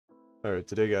Alright,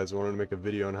 today guys, I wanted to make a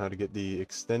video on how to get the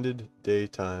extended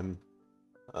daytime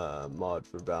mod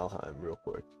for Valheim real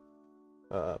quick.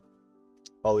 Uh,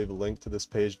 I'll leave a link to this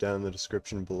page down in the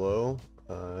description below.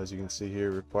 As you can see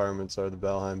here, requirements are the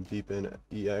Valheim Beepin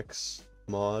EX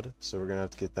mod, so we're going to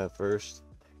have to get that first.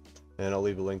 And I'll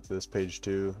leave a link to this page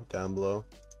too down below.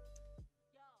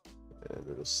 And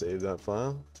it'll save that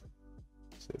file,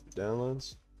 save the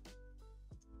downloads.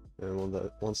 And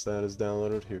once that is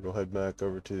downloaded, here we'll head back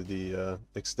over to the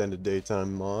extended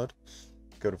daytime mod.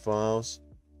 Go to files,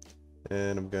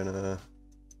 and I'm gonna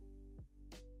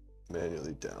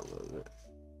manually download it.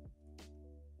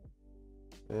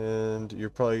 And you're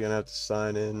probably gonna have to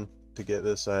sign in to get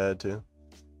this. I had to,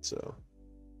 so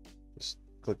just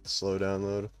click the slow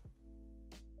download.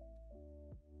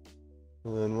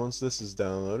 And then once this is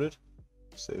downloaded,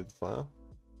 save the file,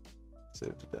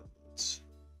 save the downloads.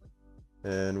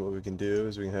 And what we can do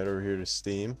is we can head over here to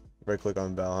Steam, right click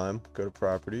on Valheim, go to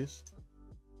Properties,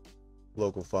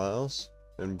 Local Files,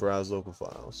 and Browse Local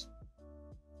Files.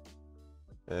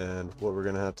 And what we're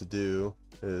going to have to do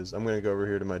is, I'm going to go over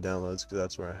here to my downloads because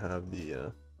that's where I have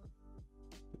the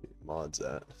mods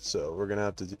at. So we're going to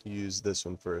have to use this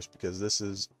one first because this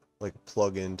is like a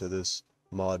plug-in to this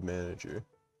mod manager.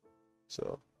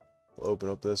 So we'll open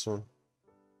up this one,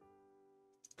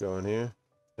 go in here,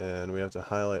 and we have to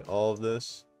highlight all of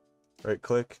this, right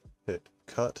click, hit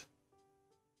cut,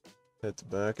 hit the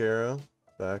back arrow,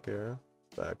 back arrow,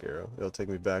 back arrow. It'll take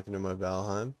me back into my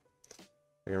Valheim.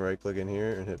 I can right click in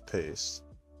here and hit paste.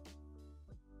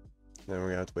 Then we're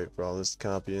gonna have to wait for all this to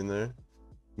copy in there.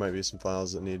 Might be some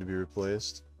files that need to be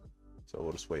replaced, so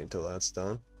we'll just wait until that's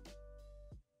done.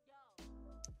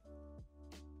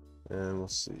 And we'll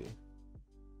see.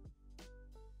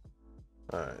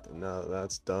 Alright, now that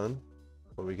that's done,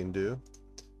 what we can do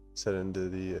is head into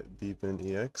the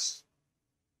Beepin EX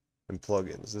and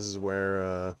plugins. This is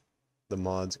where the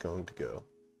mod's going to go.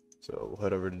 So we'll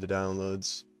head over to the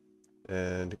downloads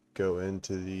and go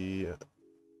into the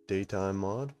daytime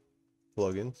mod,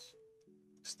 plugins,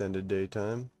 extended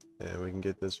daytime, and we can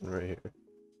get this one right here.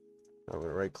 I'm going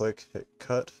to right click, hit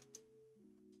cut.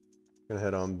 I'm going to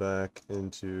head on back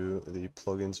into the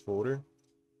plugins folder,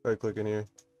 right click in here,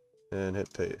 and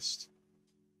hit paste.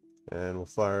 And we'll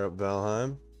fire up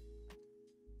Valheim.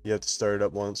 You have to start it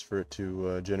up once for it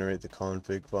to generate the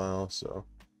config file, so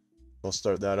we'll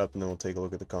start that up and then we'll take a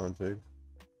look at the config.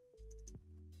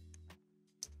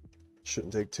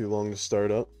 Shouldn't take too long to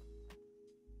start up,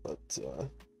 but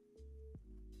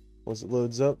once it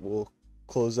loads up, we'll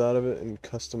close out of it and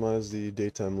customize the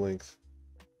daytime length.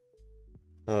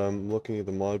 I'm looking at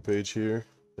the mod page here,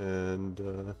 and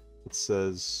it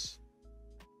says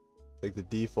like the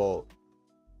default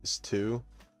is 2.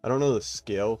 I don't know the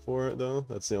scale for it though,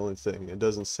 that's the only thing. It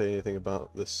doesn't say anything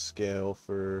about the scale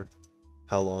for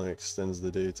how long it extends the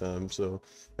daytime, so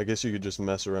I guess you could just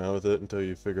mess around with it until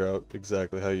you figure out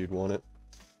exactly how you'd want it.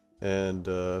 And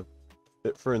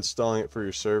for installing it for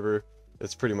your server,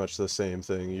 it's pretty much the same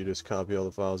thing. You just copy all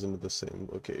the files into the same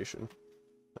location.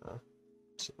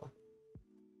 So,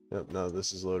 yep, now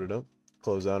this is loaded up.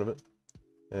 Close out of it.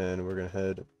 And we're going to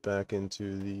head back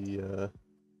into the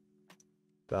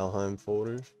Valheim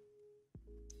folders.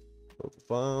 Open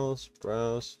files,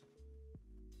 browse,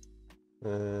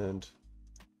 and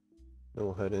then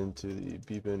we'll head into the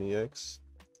Beepin EX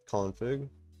config,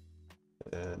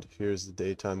 and here's the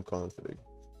daytime config.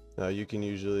 Now you can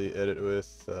usually edit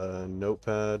with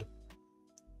Notepad.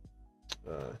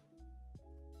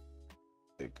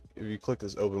 If you click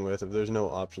this open with, if there's no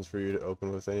options for you to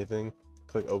open with anything,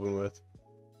 click open with,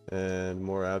 and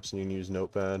more apps, and you can use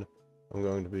Notepad. I'm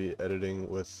going to be editing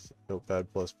with Notepad++,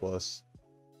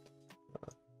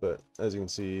 but as you can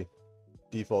see,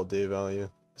 default day value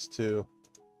is 2.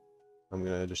 I'm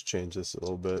gonna just change this a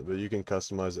little bit, but you can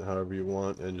customize it however you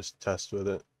want and just test with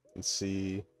it and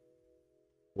see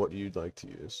what you'd like to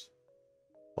use.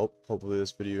 Hopefully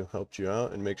this video helped you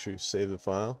out, and make sure you save the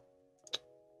file.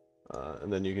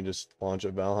 And then you can just launch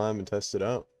at Valheim and test it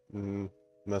out and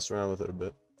mess around with it a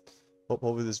bit.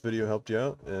 Hopefully this video helped you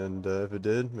out, and if it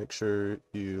did, make sure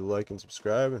you like and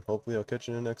subscribe, and hopefully I'll catch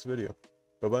you in the next video.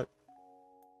 Bye bye.